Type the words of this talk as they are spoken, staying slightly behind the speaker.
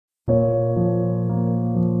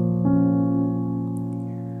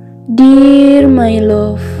Dear my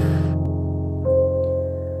love,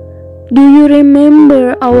 do you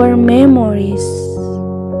remember our memories?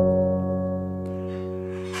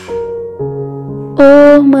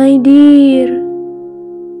 Oh my dear,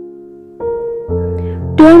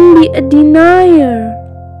 don't be a denier.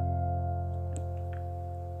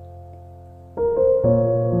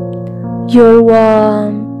 Your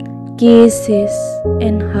warm kisses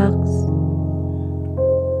and hugs,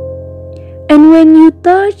 and when you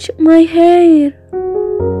touch my hair,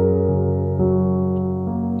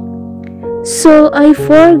 so I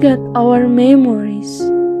forgot our memories.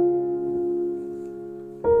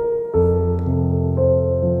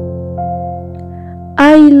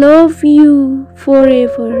 I love you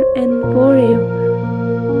forever and forever.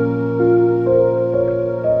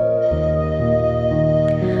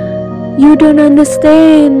 You don't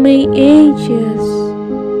understand my ages,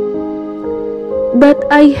 but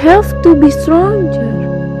I have to be stronger.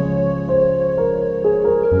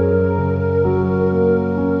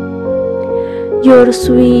 Your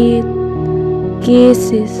sweet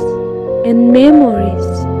kisses and memories,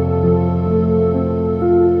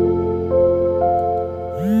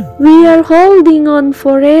 we are holding on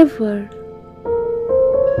forever.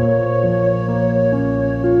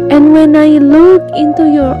 And when I look into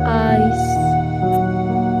your eyes,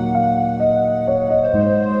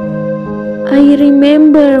 I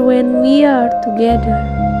remember when we are together.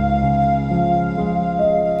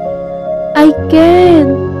 I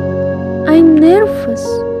can't. I'm nervous.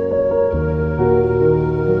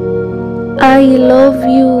 I love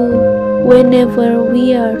you whenever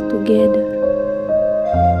we are together.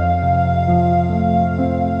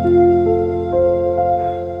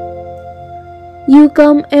 You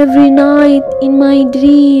come every night in my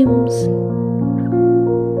dreams.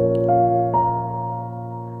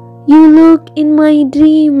 You look in my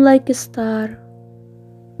dream like a star.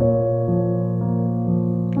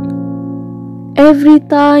 Every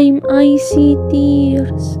time I see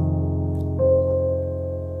tears,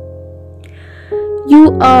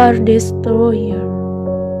 you are destroyer.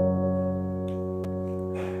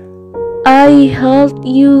 I held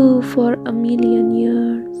you for a million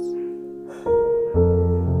years.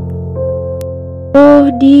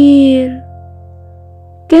 Oh dear,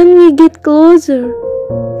 can we get closer?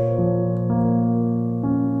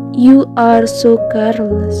 You are so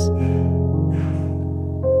careless.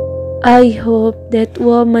 I hope that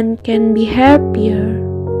woman can be happier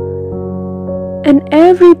and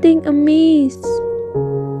everything a mess.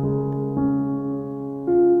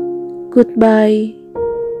 Goodbye.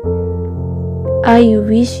 I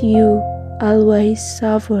wish you always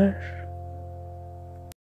suffer.